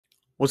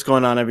What's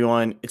going on,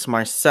 everyone? It's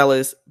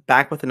Marsellis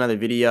back with another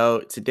video.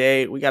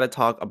 Today, we got to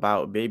talk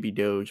about Baby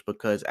Doge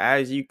because,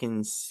 as you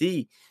can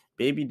see,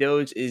 Baby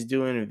Doge is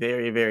doing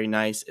very, very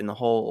nice, and the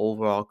whole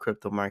overall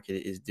crypto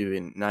market is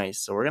doing nice.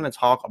 So, we're going to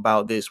talk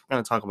about this. We're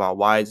going to talk about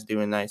why it's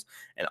doing nice,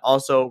 and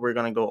also we're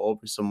going to go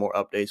over some more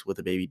updates with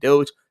the Baby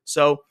Doge.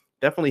 So,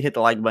 definitely hit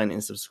the like button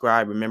and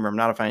subscribe. Remember, I'm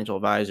not a financial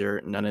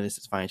advisor, none of this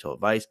is financial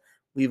advice.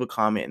 Leave a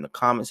comment in the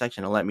comment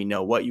section and let me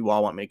know what you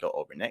all want me to go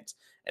over next.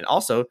 And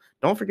also,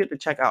 don't forget to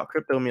check out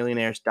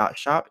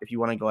cryptomillionaires.shop if you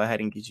want to go ahead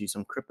and get you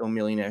some crypto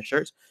millionaire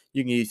shirts.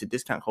 You can use the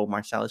discount code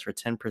Marsalis for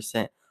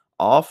 10%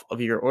 off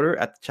of your order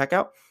at the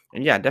checkout.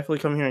 And yeah, definitely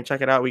come here and check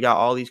it out. We got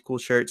all these cool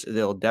shirts.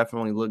 They'll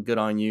definitely look good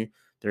on you.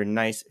 They're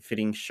nice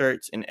fitting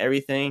shirts and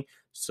everything.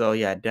 So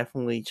yeah,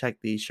 definitely check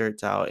these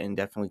shirts out and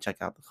definitely check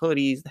out the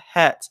hoodies, the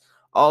hats,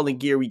 all the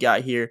gear we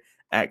got here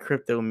at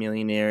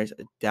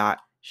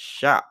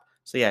cryptomillionaires.shop.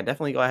 So yeah,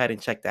 definitely go ahead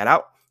and check that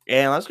out.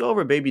 And let's go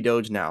over Baby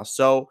Doge now.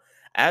 So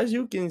as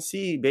you can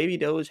see, Baby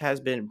Doge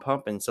has been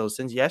pumping. So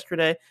since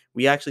yesterday,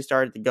 we actually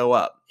started to go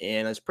up.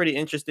 And it's pretty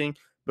interesting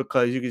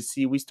because you can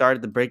see we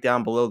started to break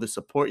down below the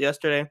support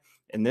yesterday.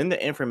 And then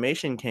the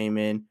information came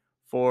in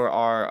for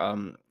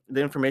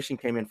the information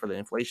came in for the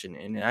inflation.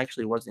 And it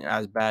actually wasn't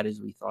as bad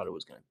as we thought it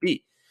was going to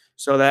be.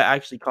 So that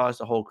actually caused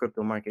the whole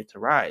crypto market to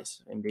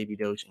rise, and Baby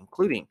Doge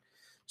including.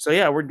 So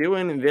yeah, we're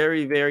doing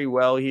very, very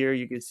well here.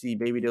 You can see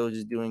Baby Doge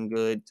is doing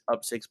good,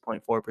 up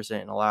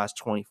 6.4% in the last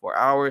 24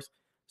 hours.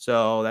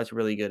 So that's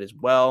really good as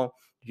well.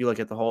 If you look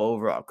at the whole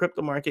overall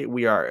crypto market,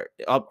 we are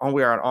up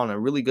we are on a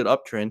really good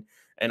uptrend.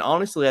 And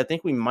honestly, I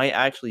think we might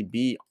actually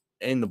be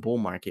in the bull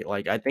market.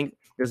 Like I think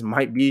this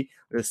might be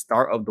the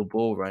start of the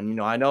bull run.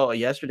 I know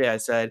yesterday I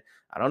said,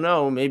 I don't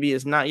know, maybe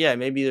it's not yet.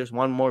 Maybe there's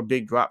one more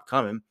big drop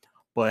coming.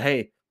 But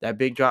hey, that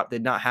big drop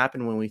did not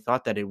happen when we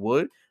thought that it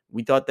would.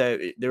 We thought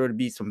that there would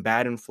be some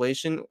bad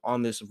inflation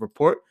on this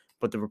report,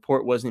 but the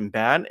report wasn't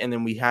bad. And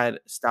then we had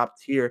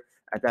stopped here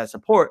at that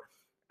support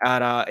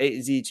at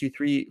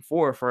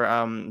 8Z234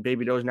 for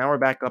Baby Doge. Now we're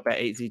back up at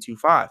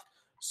 8Z25.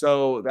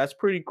 So that's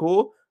pretty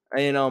cool.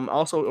 And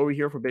also over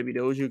here for Baby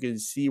Doge, you can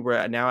see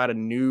we're now at a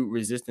new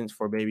resistance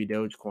for Baby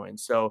Dogecoin.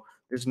 So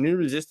this new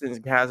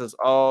resistance has us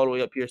all the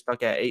way up here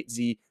stuck at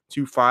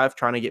 8Z25,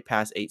 trying to get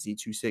past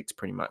 8Z26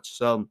 pretty much.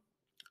 So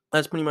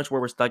that's pretty much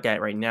where we're stuck at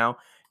right now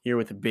here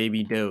with the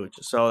Baby Doge.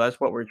 So that's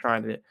what we're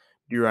trying to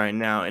do right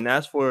now. And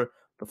as for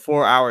the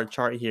 4-hour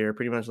chart here,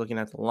 pretty much looking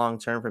at the long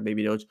term for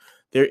Baby Doge,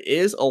 there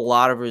is a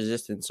lot of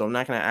resistance. So I'm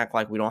not going to act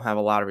like we don't have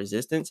a lot of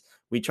resistance.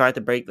 We tried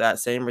to break that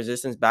same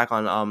resistance back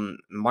on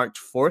March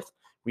 4th.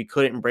 We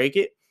couldn't break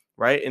it,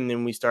 right? And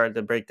then we started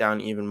to break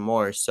down even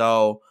more.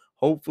 So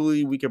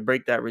hopefully we could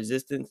break that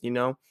resistance,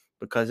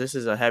 because this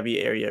is a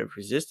heavy area of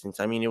resistance.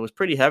 I mean, it was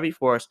pretty heavy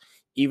for us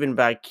even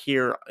back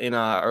here in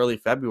early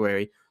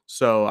February.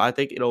 So I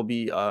think it'll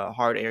be a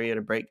hard area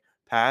to break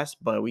past,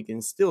 but we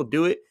can still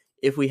do it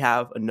if we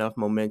have enough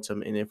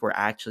momentum and if we're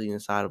actually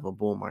inside of a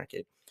bull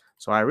market.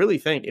 So I really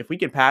think if we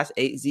can pass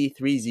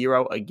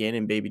 8Z30 again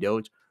in Baby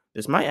Doge,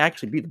 this might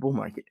actually be the bull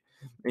market.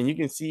 And you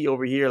can see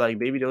over here, like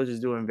Baby Doge is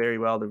doing very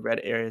well. The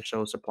red area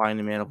shows supply and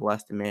demand of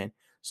less demand.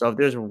 So if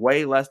there's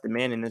way less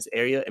demand in this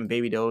area and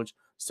Baby Doge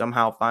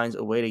somehow finds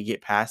a way to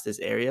get past this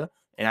area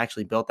and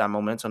actually built that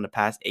momentum to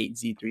pass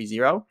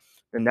 8Z30,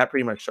 then that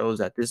pretty much shows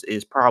that this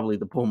is probably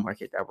the bull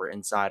market that we're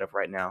inside of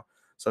right now.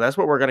 So that's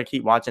what we're going to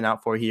keep watching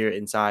out for here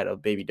inside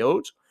of Baby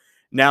Doge.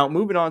 Now,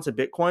 moving on to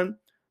Bitcoin,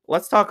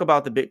 let's talk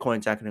about the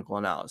Bitcoin technical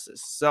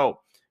analysis.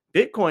 So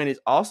Bitcoin is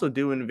also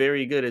doing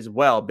very good as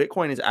well.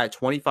 Bitcoin is at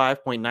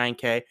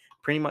 25.9K,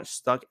 pretty much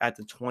stuck at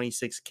the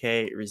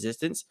 26K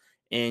resistance.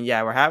 And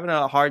yeah, we're having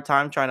a hard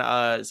time trying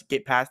to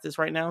get past this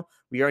right now.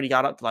 We already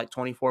got up to like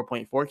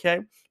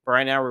 24.4K, but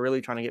right now we're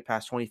really trying to get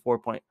past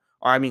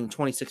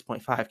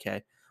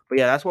 26.5K. But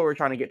yeah, that's what we're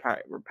trying to get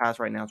past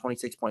right now,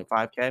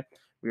 26.5K.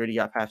 We already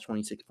got past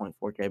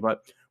 26.4K,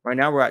 but right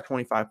now we're at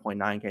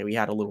 25.9K. We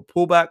had a little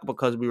pullback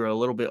because we were a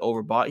little bit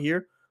overbought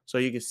here. So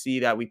you can see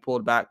that we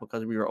pulled back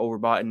because we were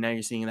overbought, and now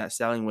you're seeing that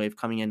selling wave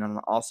coming in on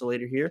the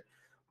oscillator here.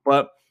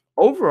 But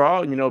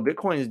overall,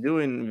 Bitcoin is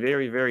doing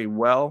very, very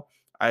well.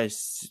 I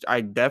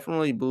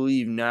definitely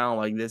believe now,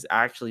 like, this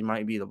actually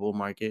might be the bull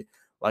market.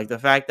 Like the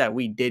fact that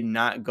we did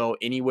not go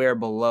anywhere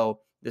below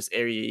this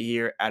area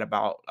here at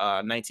about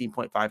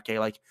 19.5K.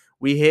 Like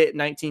we hit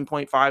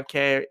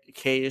 19.5K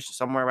ish,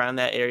 somewhere around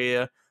that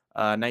area,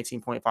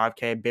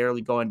 19.5K,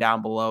 barely going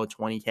down below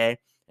 20K.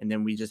 And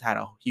then we just had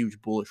a huge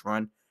bullish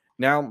run.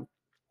 Now,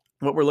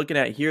 what we're looking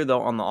at here,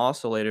 though, on the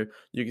oscillator,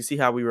 you can see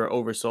how we were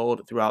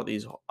oversold throughout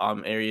these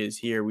areas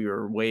here. We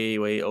were way,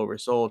 way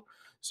oversold.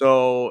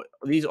 So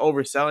these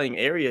overselling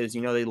areas,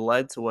 they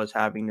led to us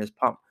having this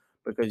pump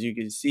because you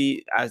can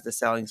see as the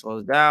selling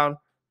slows down,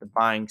 the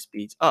buying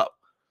speeds up.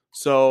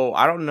 So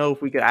I don't know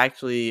if we could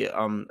actually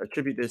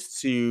attribute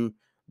this to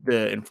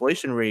the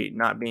inflation rate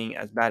not being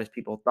as bad as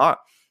people thought.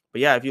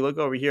 But yeah, if you look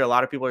over here, a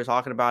lot of people are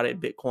talking about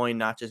it. Bitcoin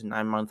notches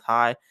 9-month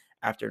high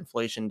after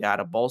inflation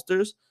data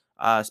bolsters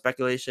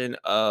speculation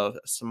of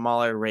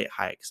smaller rate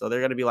hike. So they're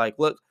going to be like,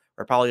 look,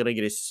 we're probably going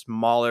to get a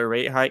smaller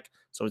rate hike.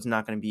 so it's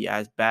not going to be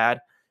as bad.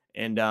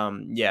 And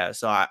yeah,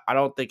 so I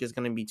don't think it's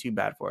going to be too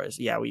bad for us.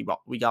 Yeah, we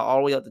got all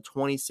the way up to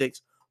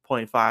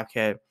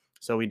 26.5K,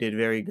 so we did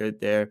very good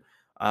there.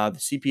 The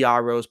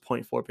CPI rose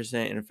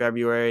 0.4% in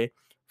February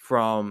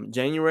from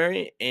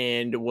January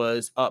and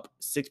was up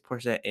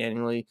 6%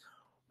 annually,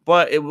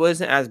 but it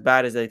wasn't as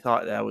bad as they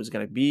thought that was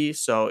going to be.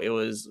 So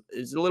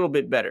it's a little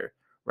bit better,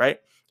 right?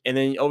 And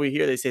then over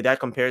here, they say that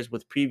compares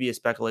with previous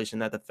speculation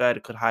that the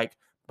Fed could hike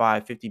by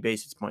 50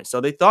 basis points.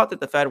 So they thought that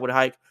the Fed would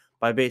hike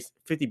by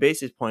 50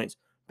 basis points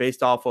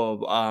based off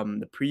of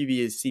the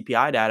previous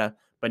CPI data.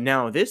 But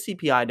now this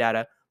CPI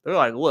data, they're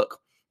like, look,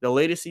 the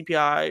latest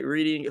CPI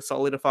reading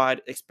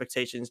solidified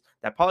expectations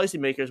that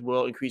policymakers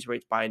will increase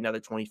rates by another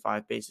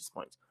 25 basis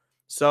points.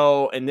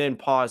 So, and then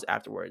pause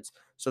afterwards.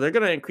 So they're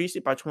going to increase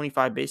it by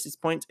 25 basis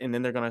points, and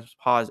then they're going to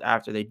pause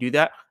after they do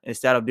that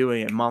instead of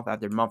doing it month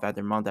after month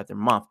after month after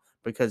month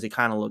because it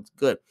kind of looks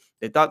good.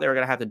 They thought they were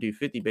going to have to do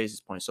 50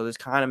 basis points. So this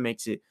kind of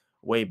makes it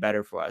way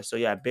better for us. So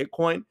yeah,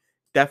 Bitcoin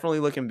definitely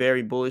looking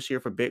very bullish here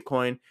for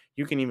Bitcoin.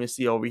 You can even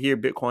see over here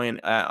Bitcoin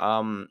at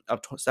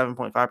up to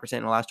 7.5%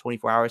 in the last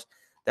 24 hours.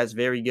 That's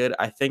very good.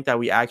 I think that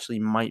we actually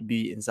might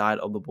be inside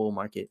of the bull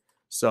market.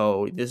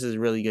 So this is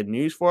really good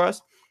news for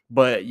us.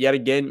 But yet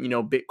again,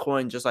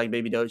 Bitcoin, just like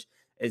Baby Doge,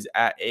 is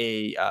at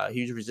a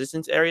huge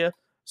resistance area.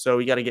 So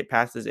we got to get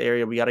past this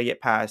area. We got to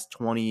get past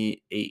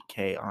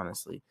 28K,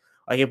 honestly.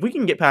 Like if we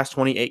can get past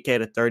 28K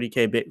to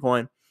 30K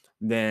Bitcoin,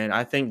 then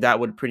I think that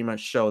would pretty much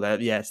show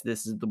that, yes,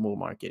 this is the bull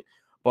market.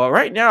 But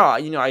right now,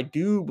 I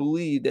do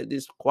believe that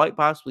this quite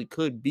possibly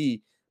could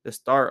be the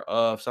start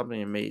of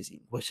something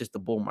amazing, which is the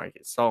bull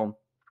market. So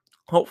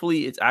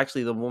hopefully it's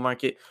actually the bull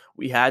market.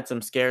 We had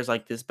some scares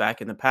like this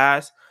back in the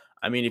past.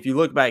 I mean, if you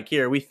look back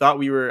here, we thought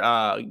we were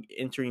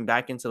entering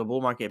back into the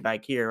bull market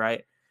back here,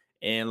 right?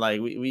 And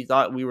like we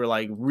thought we were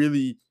like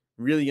really,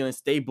 really gonna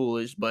stay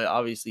bullish, but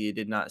obviously it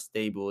did not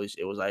stay bullish.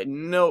 It was like,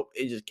 nope,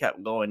 it just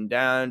kept going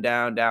down,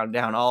 down, down,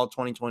 down all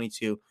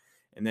 2022.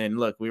 And then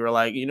look, we were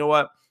like, you know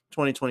what?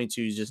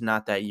 2022 is just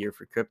not that year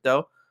for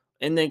crypto.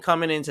 And then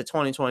coming into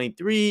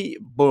 2023,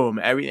 boom,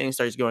 everything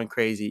starts going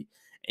crazy.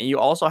 And you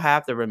also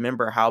have to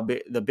remember how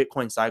the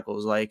Bitcoin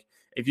cycles. Like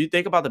if you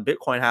think about the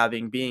Bitcoin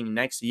halving being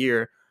next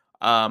year,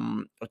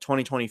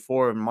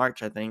 2024 in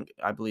March,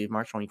 I believe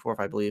March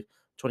 24th,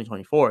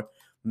 2024,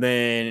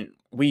 then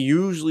we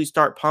usually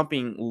start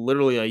pumping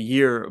literally a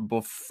year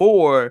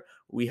before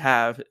we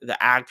have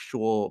the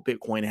actual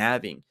Bitcoin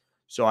halving.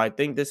 So I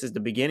think this is the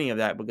beginning of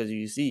that because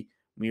you see,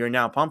 we are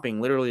now pumping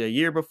literally a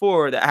year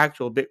before the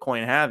actual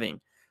Bitcoin halving.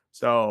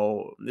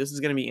 So this is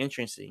going to be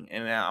interesting,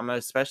 and I'm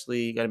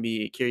especially going to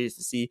be curious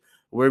to see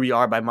where we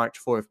are by March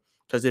 4th.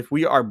 Because if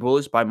we are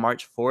bullish by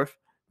March 4th,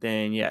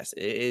 then yes,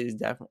 it is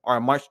definitely, or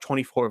March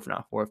 24th,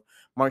 not 4th,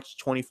 March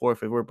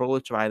 24th. If we're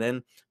bullish by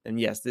then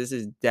yes, this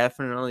is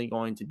definitely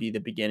going to be the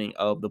beginning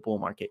of the bull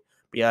market.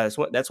 But yeah,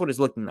 that's what it's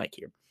looking like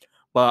here.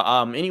 But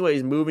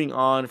anyways, moving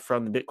on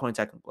from the Bitcoin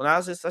technical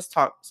analysis, let's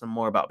talk some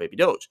more about Baby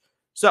Doge.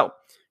 So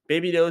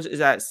Baby Doge is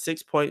at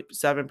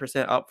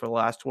 6.7% up for the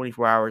last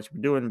 24 hours.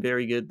 We're doing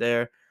very good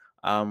there.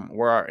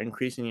 We're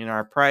increasing in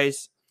our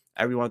price.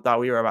 Everyone thought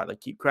we were about to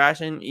keep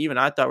crashing. Even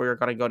I thought we were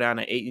going to go down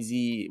to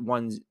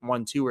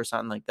 8Z12 or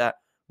something like that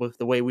with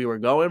the way we were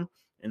going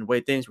and the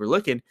way things were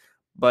looking.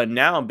 But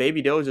now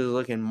Baby Doge is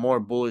looking more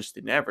bullish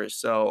than ever.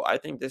 So I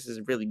think this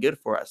is really good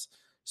for us.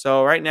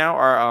 So right now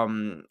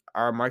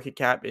our market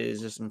cap is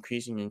just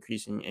increasing,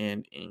 increasing,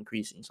 and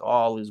increasing. So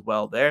all is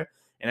well there.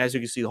 And as you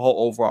can see, the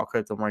whole overall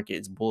crypto market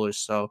is bullish.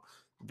 So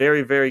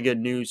very, very good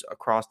news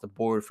across the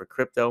board for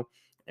crypto.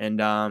 And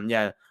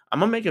yeah, I'm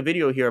gonna make a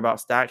video here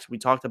about Stacks. We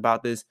talked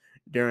about this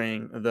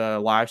during the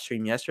live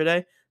stream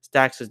yesterday.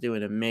 Stacks is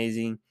doing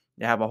amazing.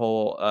 They have a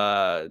whole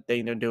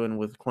thing they're doing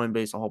with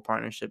Coinbase, a whole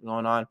partnership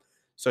going on.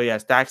 So yeah,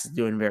 Stacks is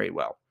doing very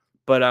well.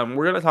 But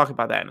we're gonna talk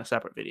about that in a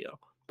separate video.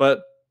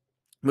 But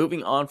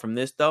moving on from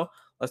this though,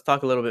 let's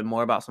talk a little bit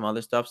more about some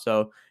other stuff.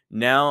 So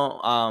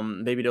now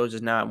Baby Doge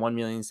is now at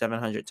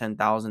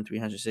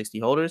 1,710,360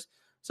 holders.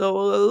 So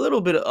a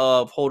little bit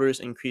of holders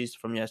increased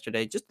from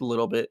yesterday, just a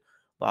little bit,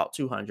 about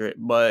 200.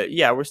 But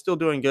yeah, we're still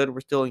doing good.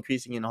 We're still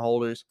increasing in the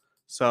holders.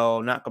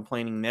 So not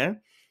complaining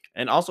there.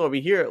 And also over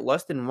here,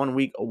 less than 1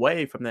 week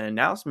away from the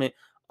announcement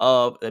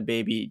of the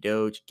Baby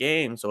Doge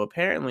game. So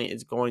apparently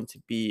it's going to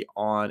be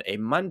on a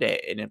Monday,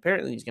 and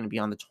apparently it's going to be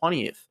on the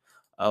 20th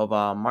of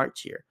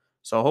March here.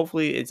 So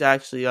hopefully it's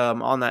actually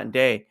on that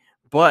day.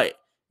 But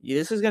yeah,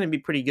 this is going to be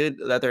pretty good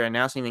that they're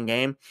announcing the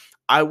game.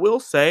 I will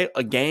say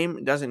a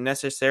game doesn't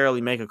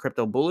necessarily make a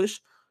crypto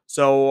bullish.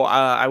 So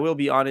I will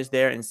be honest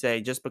there and say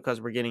just because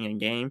we're getting a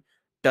game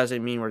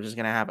doesn't mean we're just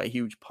going to have a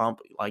huge pump.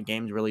 Like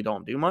games really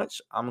don't do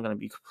much. I'm going to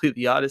be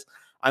completely honest.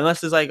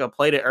 Unless it's like a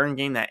play to earn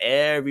game that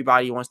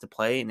everybody wants to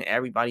play and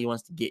everybody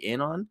wants to get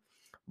in on.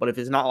 But if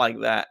it's not like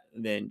that,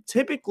 then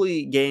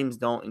typically games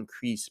don't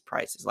increase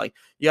prices. Like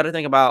you got to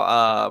think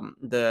about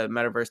the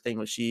metaverse thing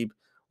with Sheeb.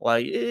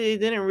 Like it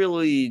didn't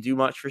really do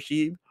much for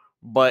Sheeb,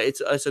 but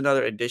it's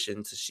another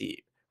addition to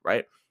Sheeb,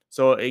 right?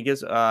 So it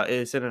gives it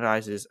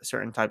incentivizes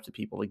certain types of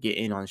people to get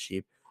in on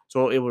Sheeb.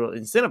 So it will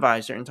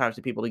incentivize certain types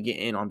of people to get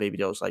in on Baby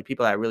Doge, like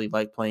people that really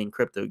like playing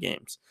crypto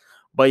games.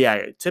 But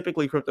yeah,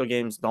 typically crypto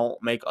games don't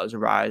make us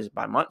rise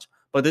by much.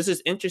 But this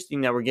is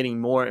interesting that we're getting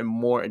more and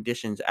more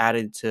additions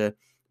added to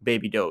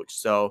Baby Doge.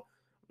 So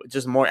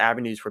just more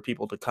avenues for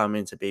people to come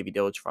into Baby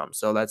Doge from.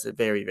 So that's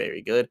very,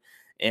 very good.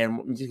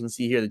 And you can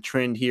see here the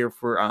trend here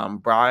for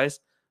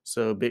Bryce.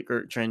 So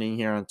BitGert trending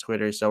here on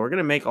Twitter. So we're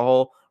gonna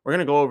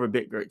go over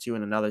BitGert too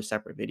in another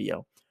separate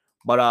video.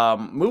 But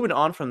moving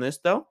on from this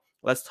though,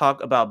 let's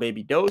talk about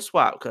Baby Doge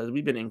swap because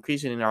we've been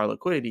increasing in our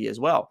liquidity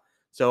as well.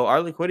 So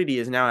our liquidity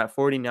is now at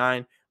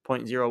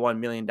 $49.01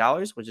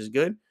 million, which is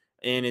good,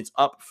 and it's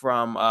up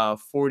from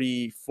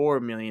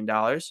 $44 million.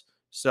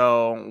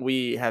 So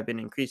we have been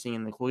increasing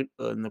in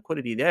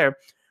liquidity there.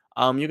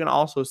 You can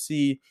also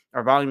see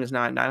our volume is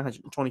now at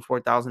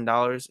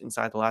 $924,000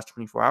 inside the last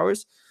 24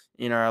 hours.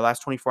 In our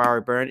last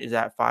 24-hour burn is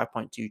at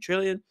 5.2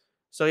 trillion.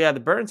 So yeah, the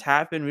burns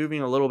have been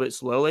moving a little bit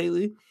slow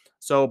lately.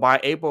 So by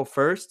April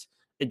 1st,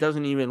 it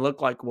doesn't even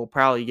look like we'll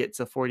probably get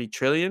to 40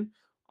 trillion.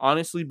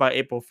 Honestly, by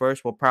April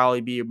 1st, we'll probably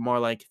be more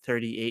like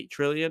 38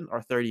 trillion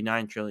or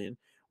 39 trillion.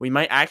 We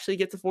might actually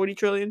get to 40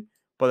 trillion,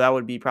 but that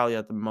would be probably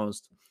at the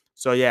most.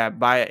 So yeah,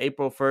 by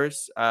April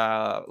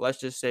 1st, let's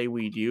just say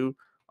we do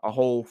a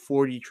whole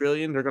 40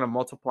 trillion. They're going to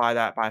multiply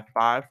that by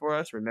 5 for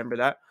us. Remember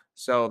that.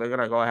 So they're going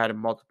to go ahead and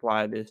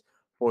multiply this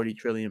 40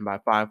 trillion by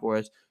 5 for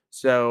us.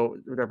 So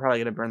they're probably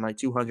going to burn like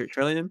 200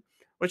 trillion,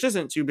 which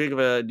isn't too big of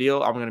a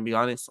deal. I'm going to be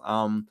honest.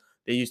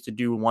 They used to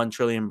do 1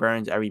 trillion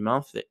burns every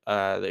month.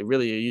 They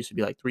really, it used to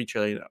be like 3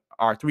 trillion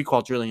or 3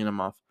 quadrillion a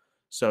month.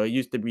 So it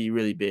used to be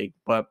really big,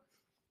 but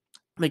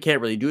they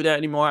can't really do that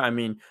anymore. I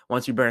mean,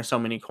 once you burn so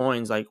many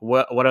coins, like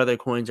what other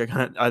coins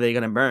are they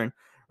gonna burn,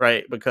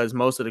 right? Because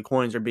most of the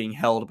coins are being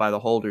held by the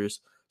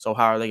holders. So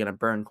how are they gonna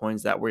burn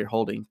coins that we're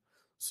holding?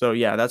 So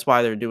yeah, that's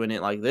why they're doing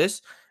it like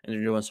this, and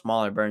they're doing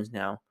smaller burns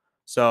now.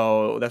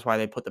 So that's why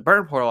they put the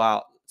burn portal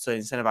out to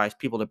incentivize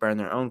people to burn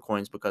their own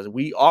coins because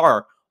we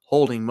are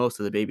holding most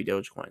of the baby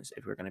Doge coins,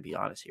 if we're gonna be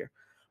honest here.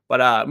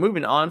 But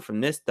moving on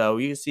from this though,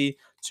 you can see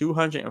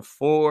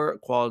 204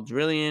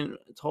 quadrillion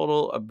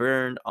total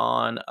burned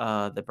on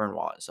the burn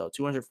wallet. So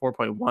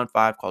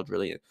 204.15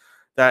 quadrillion.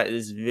 That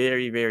is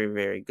very, very,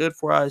 very good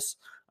for us.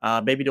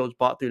 Baby Doge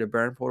bought through the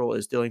burn portal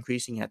is still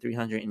increasing at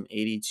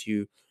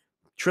 382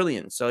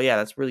 trillion. So yeah,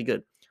 that's really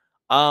good.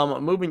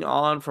 Moving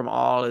on from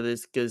all of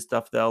this good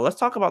stuff though, let's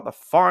talk about the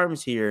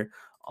farms here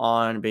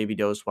on Baby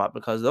Doge Swap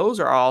because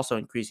those are also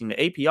increasing. The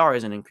APR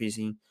isn't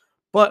increasing,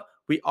 but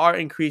we are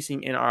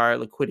increasing in our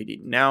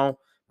liquidity. Now,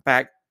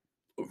 back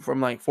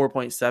from like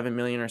 4.7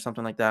 million or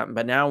something like that.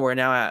 But now we're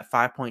now at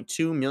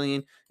 5.2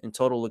 million in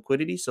total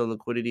liquidity. So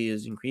liquidity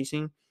is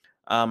increasing.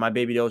 My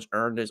baby Doge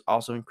earned is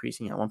also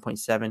increasing at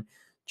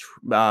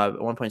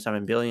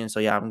 1.7 billion.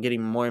 So yeah, I'm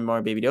getting more and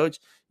more baby Doge.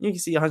 You can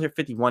see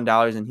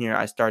 $151 in here.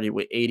 I started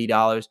with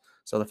 $80.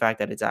 So the fact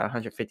that it's at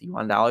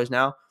 $151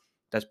 now,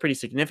 that's pretty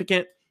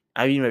significant.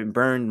 I've even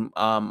burned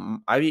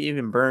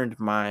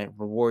my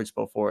rewards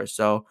before.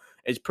 So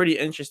it's pretty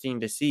interesting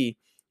to see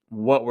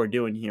what we're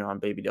doing here on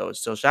Baby Doge.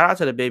 So shout out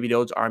to the Baby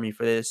Doge Army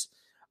for this.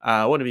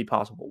 Wouldn't be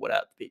possible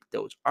without the Baby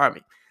Doge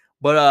Army.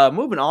 But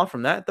moving on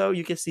from that though,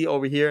 you can see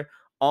over here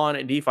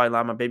on DeFi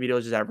Llama, Baby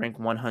Doge is at rank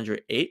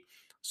 108.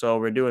 So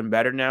we're doing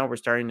better now. We're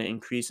starting to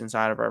increase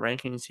inside of our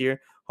rankings here.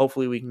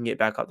 Hopefully we can get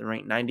back up to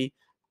rank 90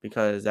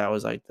 because that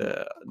was like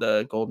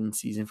the golden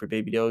season for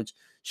Baby Doge.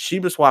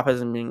 Shiba Swap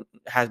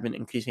has been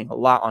increasing a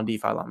lot on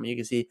DeFi Llama. You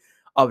can see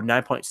up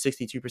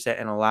 9.62%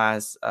 in the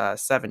last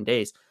 7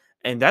 days.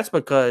 And that's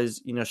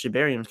because,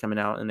 Shibarium's coming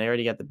out and they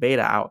already got the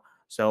beta out.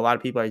 So a lot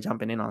of people are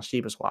jumping in on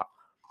Shiba Swap.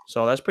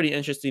 So that's pretty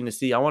interesting to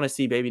see. I want to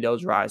see Baby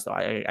Doge rise, though.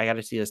 I got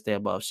to see us stay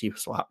above Shiba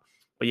Swap.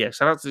 But yeah,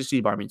 shout out to the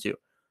Shiba Army, too.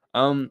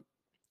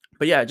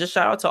 But yeah, just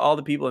shout out to all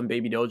the people in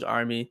Baby Doge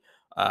Army.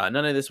 None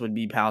of this would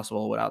be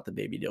possible without the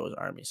Baby Doge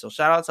Army. So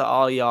shout out to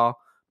all y'all.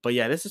 But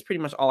yeah, this is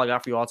pretty much all I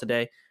got for you all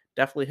today.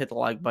 Definitely hit the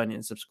like button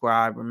and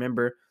subscribe.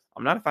 Remember,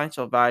 I'm not a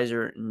financial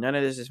advisor. None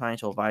of this is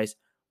financial advice.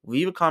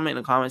 Leave a comment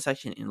in the comment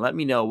section and let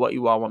me know what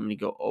you all want me to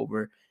go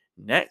over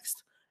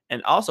next.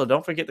 And also,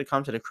 don't forget to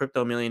come to the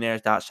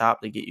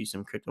cryptomillionaires.shop to get you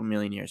some Crypto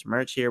Millionaires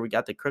merch here. We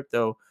got the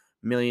Crypto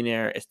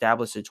Millionaire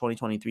Established in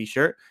 2023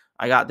 shirt.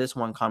 I got this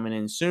one coming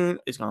in soon.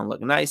 It's going to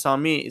look nice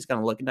on me. It's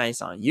going to look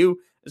nice on you.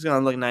 It's going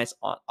to look nice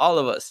on all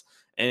of us.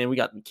 And then we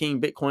got the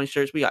King Bitcoin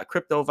shirts. We got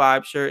Crypto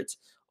Vibe shirts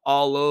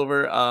all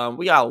over.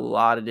 We got a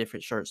lot of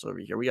different shirts over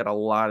here. We got a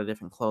lot of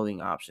different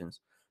clothing options.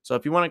 So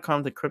if you want to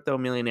come to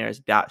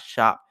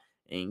cryptomillionaires.shop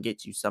and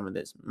get you some of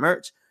this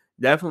merch,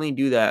 definitely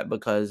do that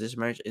because this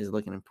merch is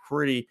looking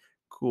pretty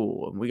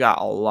cool. And we got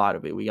a lot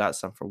of it. We got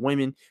some for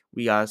women.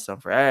 We got some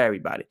for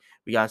everybody.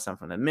 We got some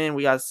for the men.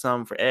 We got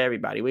some for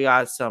everybody. We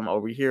got some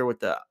over here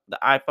with the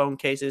iPhone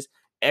cases.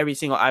 Every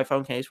single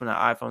iPhone case from the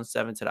iPhone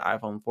 7 to the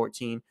iPhone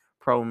 14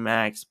 Pro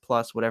Max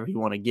Plus, whatever you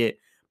want to get.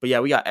 But yeah,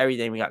 we got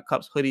everything. We got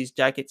cups, hoodies,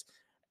 jackets.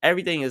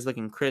 Everything is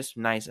looking crisp,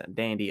 nice, and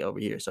dandy over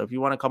here. So if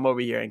you want to come over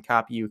here and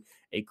copy you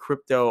a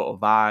crypto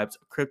vibes,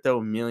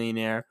 crypto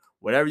millionaire,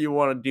 whatever you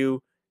want to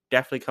do,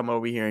 definitely come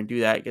over here and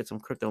do that. Get some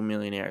Crypto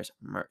Millionaires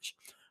merch.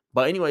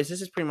 But anyways,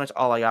 this is pretty much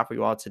all I got for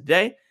you all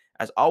today.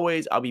 As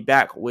always, I'll be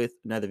back with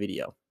another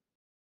video.